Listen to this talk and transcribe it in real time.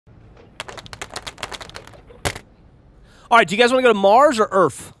All right, do you guys want to go to Mars or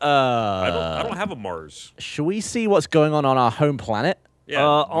Earth? I don't have a Mars. Should we see what's going on our home planet? Yeah,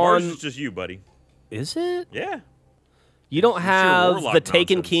 Mars is just you, buddy. Is it? Yeah. You don't have Warlock the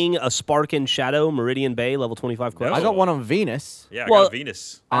Taken nonsense. King, a Spark and Shadow, Meridian Bay, level 25 quest? No. I got one on Venus. Yeah, I Well, got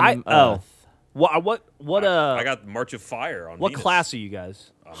Venus. And Earth. What I got March of Fire on what Venus. class are you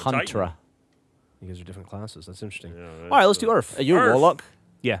guys? I'm a Titan. Hunter. You guys are different classes. That's interesting. Yeah, All right, let's do Earth. Are you a Earth. Warlock?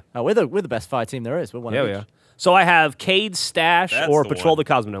 Yeah. Oh, we're the best fire team there is. We're one Yeah, of we each. are. So I have Cade's Stash That's or the Patrol one. the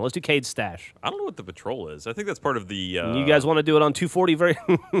Cosmonaut. Let's do Cade's Stash. I don't know what the patrol is. I think that's part of the... You guys want to do it on 240?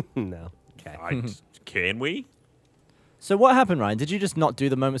 No. Okay. Can we? So what happened, Ryan? Did you just not do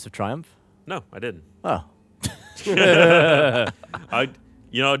the Moments of Triumph? No, I didn't. Oh. I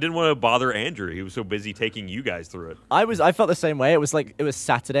didn't want to bother Andrew. He was so busy taking you guys through it. I felt the same way. It was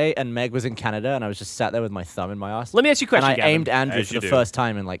Saturday and Meg was in Canada and I was just sat there with my thumb in my ass. Let me ask you a question, And I Gavin. aimed Andrew As for you the do. first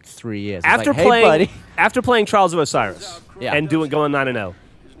time in like 3 years. I was After like, hey, buddy. after playing Trials of Osiris Yeah. and going 9-0,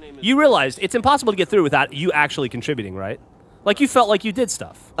 you realized it's impossible to get through without you actually contributing, right? Like you felt like you did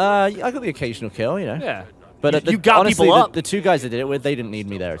stuff. I got the occasional kill, you know. Yeah. But You got honestly, people up. The two guys I did it with, they didn't need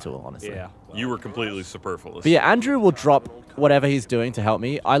me there at all, honestly. Yeah. You were completely superfluous. But yeah, Andrew will drop whatever he's doing to help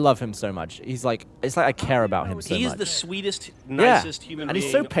me. I love him so much. He's like, it's like I care about him so He much. is the sweetest, nicest human and being.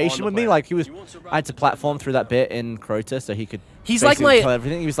 he's so patient with me. Like I had to platform through that bit in Crota so he could. He's like basically my- kill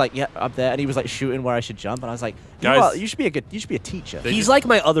everything. He was like, yeah, up there, and he was like shooting where I should jump, and I was like, Guys- you should be a teacher. He's like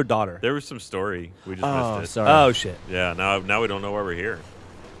my other daughter. There was some story. We just Oh, missed it. sorry. Oh shit. Yeah, now we don't know why we're here.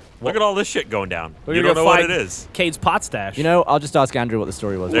 Look at all this shit going down. We're You gonna don't go know what find it is. Cade's pot stash. You know, I'll just ask Andrew what the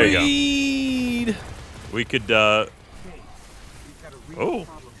story was. There you go. Weed. We could, oh.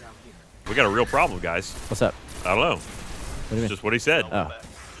 We got a real problem, guys. What's up? I don't know. What do you It's mean? just what he said. Oh,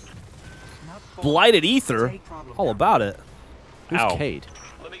 Blighted Ether. All about it. who's Ow. Cade?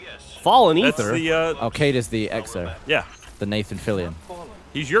 Fallen That's Ether. the, Oh, Cade is the Exo, yeah. the Nathan Fillion.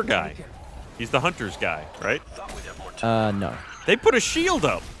 He's your guy. He's the hunter's guy, right? No. They put a shield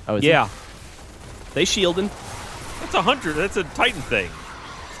up. Oh, is Yeah. They shielding. That's a hunter. That's a Titan thing.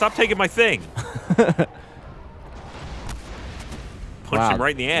 Stop taking my thing. Punch him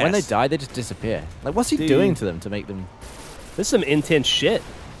right in the ass. When they die, they just disappear. Like, what's he Dude. doing to them to make them This is some intense shit.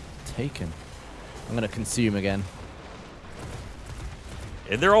 taken? I'm gonna consume again.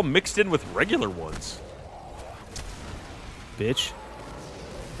 And they're all mixed in with regular ones. Bitch.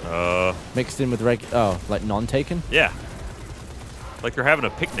 Mixed in with like non-taken? Yeah. Like they're having a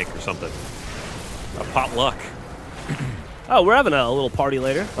picnic or something. A potluck. Oh, we're having a little party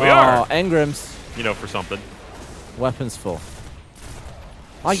later. We are. Engrams. You know, for something. Weapons full.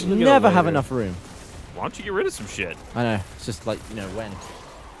 I Look at never over have here. enough room. Why don't you get rid of some shit? I know. It's just like, when.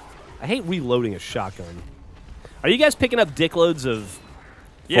 I hate reloading a shotgun. Are you guys picking up dickloads of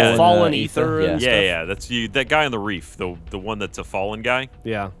Yeah. fallen ether, ether? yeah. And Yeah, stuff? yeah. That's you. That guy on the reef, the one that's a fallen guy.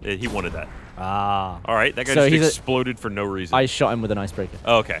 Yeah. He wanted that. Ah. All right, that guy So just he's a- exploded for no reason. I shot him with an icebreaker.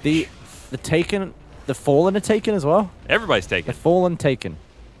 Oh, okay. The taken, the fallen are taken as well? Everybody's The taken. fallen taken.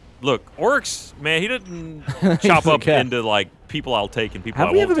 Look, Oryx, man, he didn't He chop doesn't up care. into like people I'll take and people Have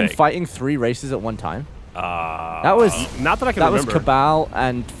I we won't ever been take. fighting 3 races at one time? That That was Not that I can that was remember. Cabal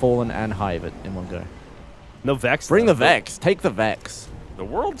and Fallen and Hive in one go. No Vex. Bring though. the Vex. Take the Vex. the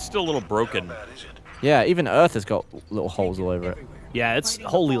world's still a little broken. Yeah, even Earth has got little holes all over it. Yeah, it's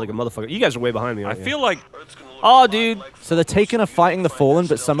holy like a motherfucker. You guys are way behind me. I Aren't you? feel like Oh, dude. So the Taken are fighting the Fallen,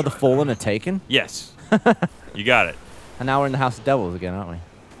 but some of the Fallen are taken. yes, you got it. And now we're in the House of Devils again, aren't we?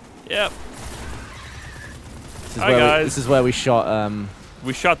 Yep. This is Hi, where guys. this is where we shot.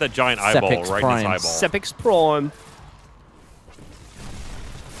 We shot that giant eyeball Sepix right Prime. in his eyeball. Sepix Prime.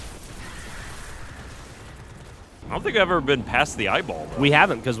 I don't think I've ever been past the eyeball. Though. We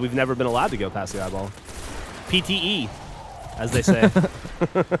haven't because we've never been allowed to go past the eyeball. PTE, as they say.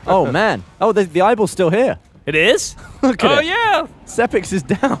 Oh man! Oh, the eyeball's still here. It is? Look at Oh it. yeah. Sepix is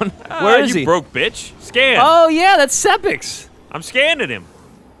down. Where is you he? broke bitch. Scan. Oh, yeah, that's Sepix. I'm scanning him.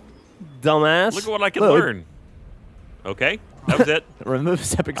 Dumbass. Look at what I can Look. learn. Okay, that was it. Remove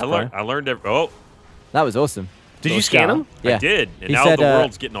Sepix I Prime. learned. I learned. Oh, That was awesome. Did Little you scan shout. him? Yeah. I did. And He now said, the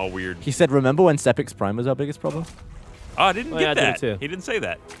world's getting all weird. He said, "Remember when Sepix Prime was our biggest problem?" Oh, I didn't Oh, get yeah, I did that. too. He didn't say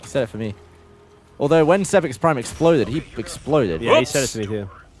that. He said it for me. Although when Sepix Prime exploded, he exploded. Yeah, he Whoops. said it to me, too.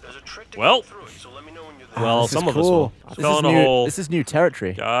 Well, Well, This is some of us cool. will. This fell is in a new. hole. This is new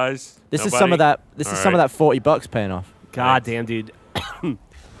territory. guys. This is some of that. This is some of that $40 paying off. God damn, dude.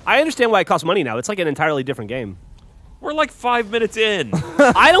 I understand why it costs money now. It's like an entirely different game. We're like 5 minutes in.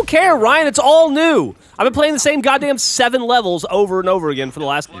 I don't care, Ryan. It's all new. I've been playing the same goddamn 7 levels over and over again for the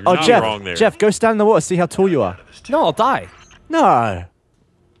last... Oh, not Jeff! wrong there. Jeff, go stand in the water. See how tall you are. No, I'll die. No.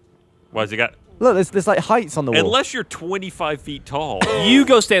 Why has he got? Look, there's like heights on the wall. Unless you're 25 feet tall. You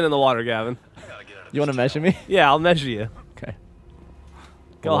go stand in the water, Gavin. You want to measure me? Yeah, I'll measure you. Okay.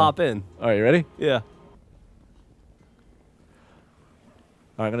 Go hop in. All right, you ready? Yeah. All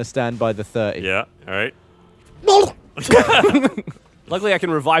right, I'm gonna stand by the 30. Yeah. All right. Luckily, I can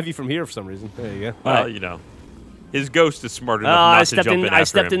revive you from here for some reason. There you go. Well, you know, his ghost is smart enough I not to stepped jump in. in I after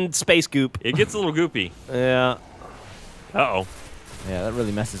stepped him. in space goop. It gets a little goopy. Yeah. Uh-oh. Yeah, that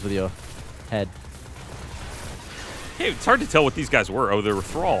really messes with your head. Hey, it's hard to tell what these guys were. Oh, they were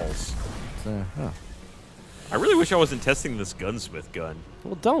thralls. So, oh. I really wish I wasn't testing this gunsmith gun.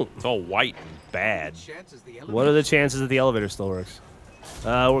 Well, don't. It's all white and bad. What are the chances that the elevator still works?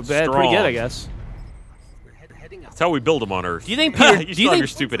 We're pretty Strong. good, I guess. That's how we build them on Earth. Do you think Peter? you do still you have think your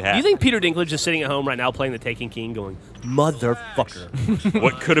stupid hat? Do you think Peter Dinklage is sitting at home right now playing the Taken King, going, "Motherfucker"?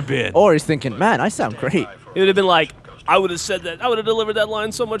 What could have been? Or he's thinking, man, I sound great. He would have been like, "I would have said that. I would have delivered that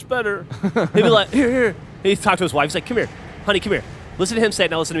line so much better." He'd be like, "Here." He talked to his wife. He's like, "Come here, honey, come here. Listen to him say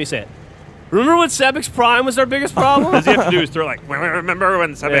it. Now listen to me say it. Remember when Sebek's Prime was our biggest problem?" All you have to do is throw like, remember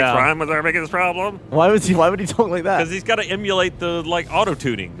when Sebek's Yeah. Prime was our biggest problem? Why would he talk like that? Because he's got to emulate the like auto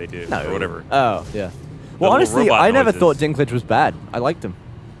tuning they do or whatever. Oh, yeah. Well, little honestly, robot I never noises. thought Dinklage was bad. I liked him.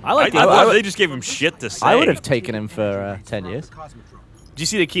 I like. I the thought they just gave him shit to say. I would have taken him for 10 years. Did you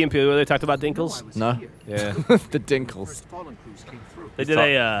see the Key and Peele where they talked about Dinkles? No. Yeah. The Dinkles. They did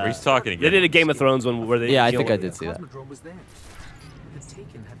a. He's talking again. They did a Game of Thrones one where they. Yeah, I you know, think I did see that.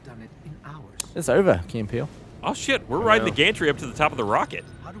 It's over, Key and Peele. Oh shit, we're riding the gantry up to the top of the rocket.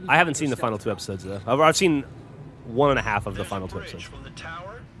 I haven't seen the final 2 episodes though. I've seen 1.5 of the final 2 episodes.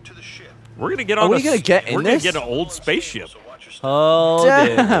 We're gonna get Are on. we gonna get in We're gonna this? get an old spaceship. Oh,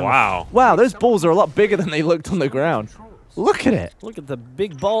 dude. Damn. Wow. Wow, those balls are a lot bigger than they looked on the ground. Look at it. Look at the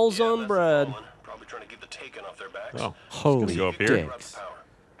big balls on bread. Oh, Holy go up here. dicks.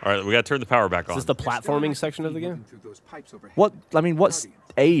 all right, we gotta turn the power back on. Is this the platforming section of the game? What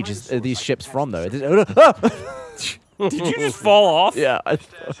age are these ships from, though? Did you just fall off? Yeah.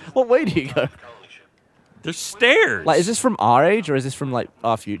 What way do you go? There's stairs. Like, is this from our age or is this from like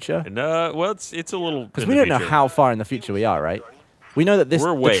our future? And, well, it's a little. Because we don't know how far in the future we are, right? We know that We're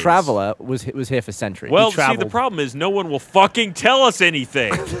the ways. Traveler was here for centuries. Well, He see, the traveled. problem is no one will fucking tell us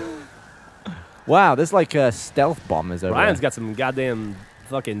anything. Wow, there's like stealth bombers over Ryan's there. got some goddamn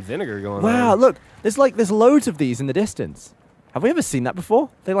fucking vinegar going on. Wow, look, there's loads of these in the distance. Have we ever seen that before?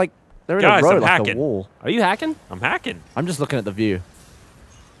 They're in Guys, a row I'm like hacking. a wall. Are you hacking? I'm hacking. I'm just looking at the view.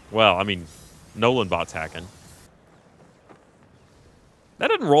 Well, I mean, Nolan bot's hacking. That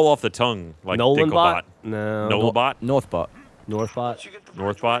didn't roll off the tongue like Nolan Dinklebot. bot? No. Nolan Northbot. Northbot?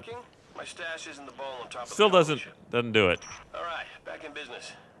 Northbot? Still doesn't do it. All right, back in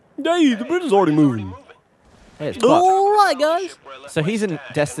business. Hey, the bridge is already moving. Hey, it's Buck. All right, guys. So he's in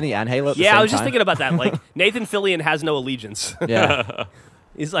Destiny and Halo at the Yeah, same I was just time? thinking about that. Like, Nathan Fillion has no allegiance. Yeah.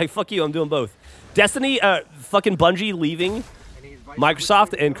 He's like, fuck you, I'm doing both. Destiny, fucking Bungie leaving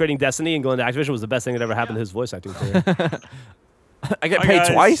Microsoft and creating Destiny and going to Activision was the best thing that ever happened to his voice acting career. I get Hi, paid guys.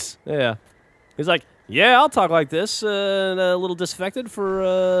 twice? Yeah. He's like, yeah, I'll talk like this, and a little disaffected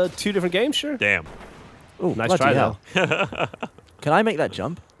for 2 different games, sure. Damn. Ooh, Nice bloody try, hell. though. Can I make that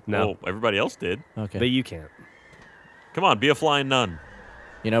jump? No, Well, everybody else did. Okay. but you can't. Come on, be a flying nun.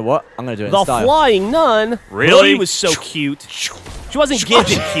 You know what? I'm going to do it The in style. Flying Nun. Really? She was so cute. She wasn't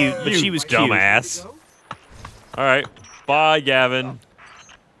Gidget cute, but You she was cute. dumbass. All right. Bye, Gavin.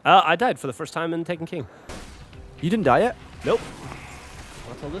 I died for the first time in Taken King. You didn't die yet? Nope.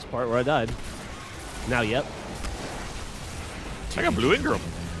 Not till this part where I died. Now, yep. I got Blue Ingram.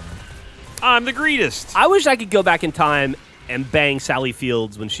 I'm the greatest. I wish I could go back in time and bang Sally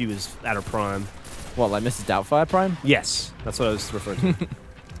Fields when she was at her prime. What, like Mrs. Doubtfire Prime? Yes, that's what I was referring to.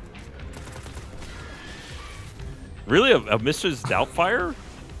 Really? A Mrs. Doubtfire?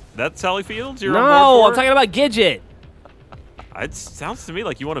 That's Sally Fields? You're No, on I'm board for? talking about Gidget. It sounds to me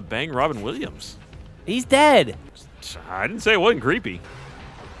like you want to bang Robin Williams. He's dead. I didn't say it wasn't creepy.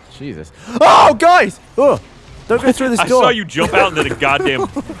 Jesus. Oh, guys! Oh, don't go through this I door. saw you jump out and then a goddamn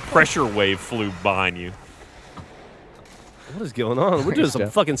pressure wave flew behind you. What is going on? We're doing some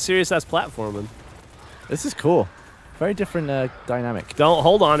Jeff. fucking serious-ass platforming. This is cool. Very different dynamic. Don't,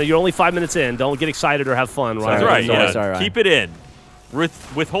 hold on. You're only 5 minutes in. Don't get excited or have fun, right? That's right. sorry, Yeah. sorry, Ryan. Keep it in.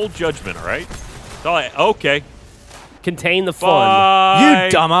 Withhold judgment, all right? Okay. Contain the fun. Bye.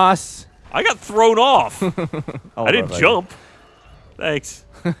 You dumbass! I got thrown off. Oh, I didn't right. jump. Thanks.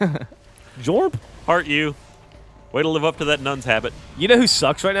 Jorp? Heart you. Way to live up to that nun's habit. You know who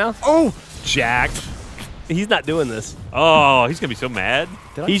sucks right now? Oh! Jack. He's not doing this. Oh, he's gonna be so mad.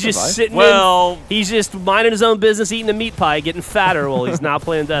 Did I He's survive? just sitting. Well- he's just minding his own business, eating a meat pie, getting fatter while he's not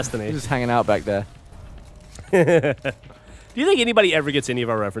playing Destiny. He's just hanging out back there. Do you think anybody ever gets any of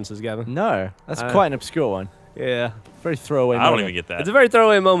our references, Gavin? No, that's quite an obscure one. Yeah. Very throwaway. I don't moment. even get that. It's a very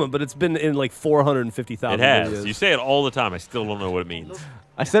throwaway moment, but it's been in like 450,000 It has. videos. You say it all the time. I still don't know what it means.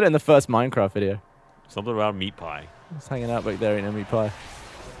 I said it in the first Minecraft video. Something about a meat pie. Just hanging out back there eating a meat pie.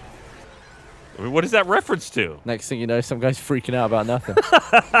 I mean, what is that reference to? Next thing you know, some guy's freaking out about nothing.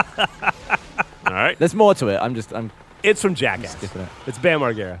 All right. There's more to it. I'm It's from Jackass. skipping it. It's Bam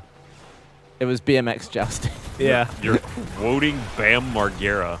Margera. It was BMX jousting. Yeah. You're quoting Bam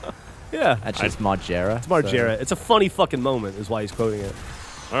Margera. Yeah. Actually, it's Margera. It's Margera. It's a funny fucking moment, is why he's quoting it.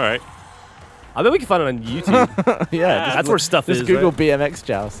 All right. I bet we can find it on YouTube. Yeah, That's where stuff just is. Google right? BMX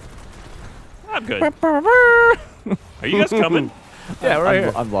joust. I'm good. Are you guys coming? Yeah, right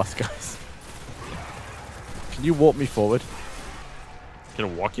here. I'm lost, guys. Can you walk me forward?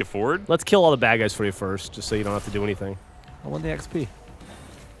 Gonna walk you forward? Let's kill all the bad guys for you first, just so you don't have to do anything. I want the XP.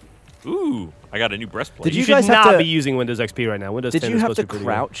 Ooh, I got a new breastplate. Did You you should guys have not to- be using Windows XP right now. Windows Did 10 you is have supposed to to be pretty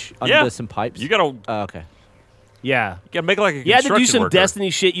good. crouch Yeah. under some pipes? You gotta Oh, okay. Yeah. make like a You had to do construction some worker. Destiny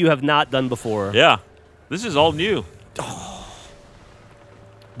shit you have not done before. Yeah. This is all new.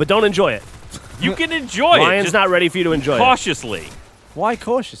 But don't enjoy it. You can enjoy it. Ryan's just not ready for you to enjoy it. cautiously. Why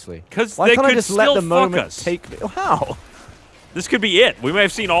cautiously? 'Cause Why they can't I could just let still the fuck moment us. take me? How? This could be it. We may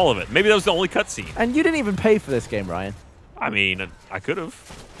have seen all of it. Maybe that was the only cutscene. And you didn't even pay for this game, Ryan. I mean, I could have.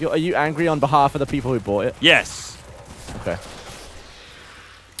 Are you angry on behalf of the people who bought it? Yes. Okay.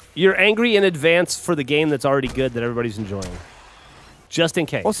 You're angry in advance for the game that's already good that everybody's enjoying. Just in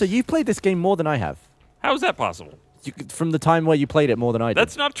case. Also, you've played this game more than I have. How is that possible? From the time where you played it more than I did.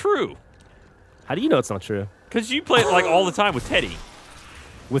 That's not true. How do you know it's not true? Because you play it like all the time with Teddy.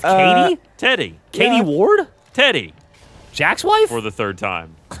 With Katie? Teddy. Katie yeah. Ward? Teddy. Jack's wife? For the third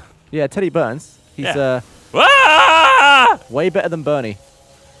time. Yeah, Teddy Burns. He's Yeah. Ah! way better than Bernie.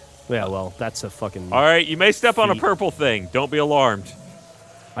 Yeah, well, that's a fucking... All right, you may step on a Feet. purple thing. Don't be alarmed.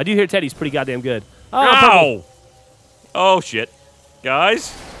 I do hear Teddy's pretty goddamn good. Ow! Oh, shit.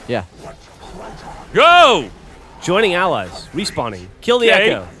 Guys, Yeah. go! Joining allies. Respawning. Kill the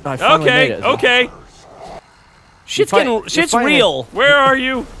Okay. Echo. I finally made it Okay, as well. okay. Shit's, you're shit's fighting real. Where are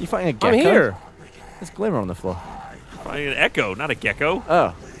you? You fighting a gecko? I'm here. There's glimmer on the floor. Finding an echo, not a gecko.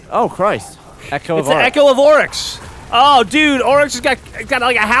 Oh. Oh, Christ. Echo It's of the Oryx. Echo of Oryx. Oh, dude, Oryx has got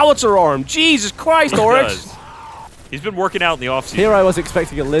like a howitzer arm. Jesus Christ, He Oryx. does. He's been working out in the offseason. Here I was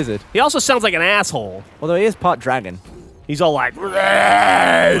expecting a lizard. He also sounds like an asshole. Although he is part dragon. He's all like... He's just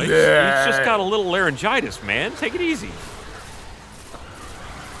got a little laryngitis, man. Take it easy.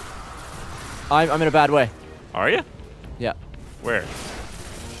 I'm in a bad way. Are you? Yeah. Where?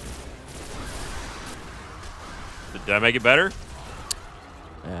 Did I make it better?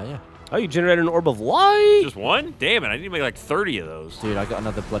 Yeah. Oh, you generated an orb of light. Just one? Damn it, I need to make like 30 of those. Dude, I got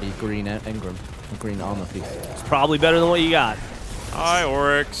another bloody green Engram. A green armor piece. It's probably better than what you got. Hi,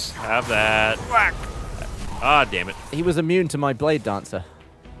 Oryx. Have that. Whack. Ah, damn it. He was immune to my blade dancer.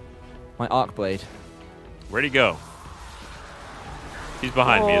 My arc blade. Where'd he go? He's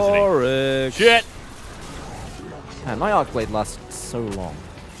behind me, isn't he? Oryx. Shit! Man, my arc blade lasts so long.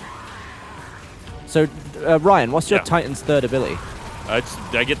 So, Ryan, what's your Yeah. Titan's third ability? I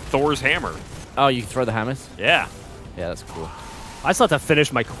get Thor's hammer. Oh, you throw the hammers? Yeah. Yeah, that's cool. I still have to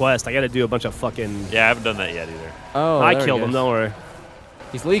finish my quest. I got to do a bunch of fucking... Yeah, I haven't done that yet either. Oh, I there he killed him, goes. don't worry.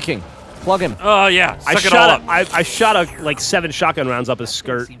 He's leaking. Plug him. Oh, yeah. I Suck it all up. I shot like 7 shotgun rounds up his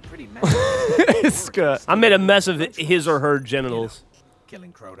skirt. His skirt. I made a mess of his or her genitals.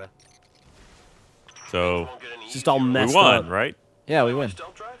 Killing Crota. So, Won't get any It's just all easier. we messed won, up. right? Yeah, we win.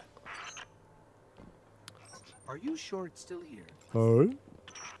 Stealth drive? Are you sure it's still here?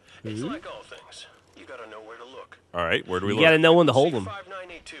 It's like all things. You gotta know where to look. All right, where do we You got to look? know when to hold him.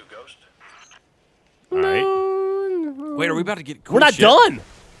 C5982, Ghost. All right. Wait, are we about to get cool We're not shit? done.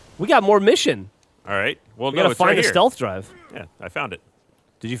 We got more mission. All right. Well, We no, got to it's find right the here. stealth drive. Yeah, I found it.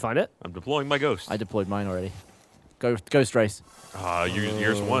 Did you find it? I'm deploying my ghost. I deployed mine already. Ghost race. Ah,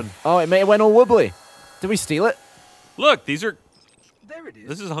 yours won. Oh, it went all wobbly. Did we steal it? Look, these are... There it is.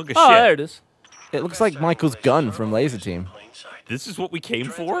 This is a hunk of Oh, shit. there it is. It looks like Michael's gun from Laser Team. Plain sight. This is what we came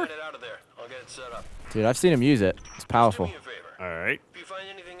for? Transplant it out of there. I'll get it set up. Dude, I've seen him use it. It's Do powerful. me a favor. All right. If you find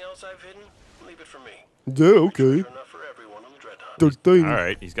anything else I've hidden, leave it for me. Yeah, okay. Enough for everyone on the Dread Hunt. The thing. All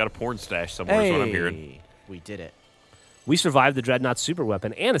right. He's got a porn stash somewhere is what I'm hearing. Hey, we did it. We survived the Dreadnought super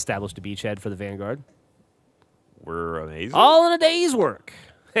weapon and established a beachhead for the Vanguard. We're amazing. All in a day's work.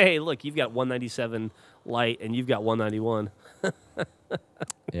 Hey, look, you've got 197 light and you've got 191.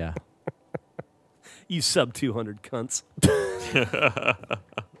 Yeah. You sub 200 cunts.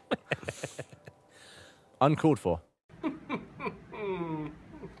 Uncalled for.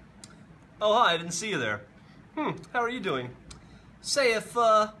 Oh, hi, I didn't see you there. How are you doing? Say, if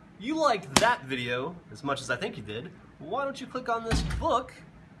you liked that video as much as I think you did, why don't you click on this book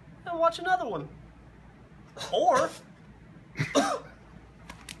and watch another one? Or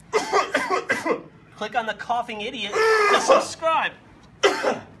click on the coughing idiot to subscribe.